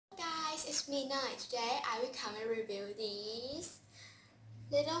it's me Nai. Today I will come and review these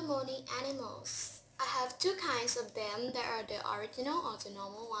little Moni Animals. I have two kinds of them. There are the original or the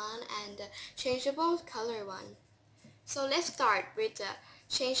normal one and the changeable color one. So let's start with the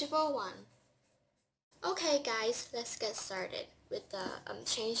changeable one. Okay guys, let's get started with the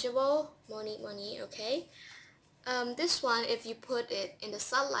changeable Moni Moni, okay? This one, if you put it in the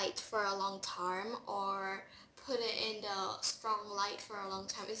sunlight for a long time or put it in the strong light for a long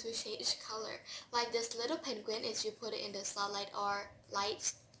time, it will change color. Like this little penguin, if you put it in the sunlight or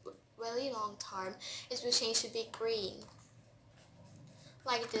light really long time, it will change to be green.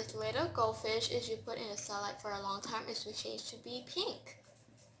 Like this little goldfish, if you put in the sunlight for a long time, it will change to be pink.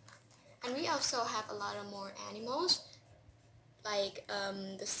 And we also have a lot of more animals, like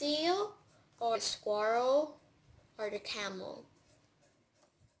the seal or the squirrel or the camel.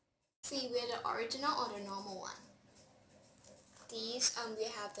 See, we're the original or the normal one. These we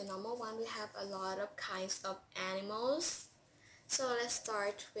have the normal one. We have a lot of kinds of animals. So let's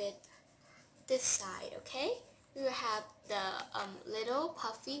start with this side, okay? We will have the little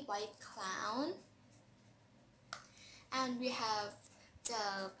puffy white clown, and we have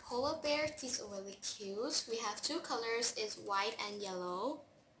the polar bear. These are really cute. We have two colors, is white and yellow.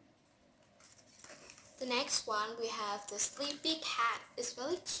 The next one, we have the sleepy cat. It's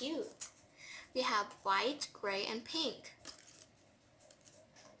really cute. We have white, gray, and pink.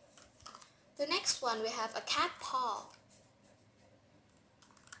 The next one, we have a cat paw.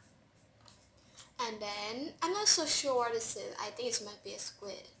 And then, I'm not so sure what this is. I think it might be a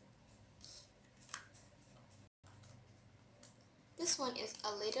squid. This one is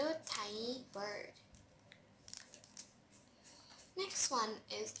a little tiny bird. Next one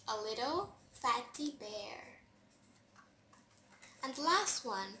is a little fatty bear. And the last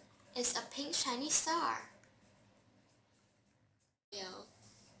one is a pink shiny star.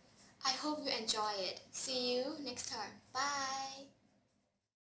 I hope you enjoy it. See you next time. Bye!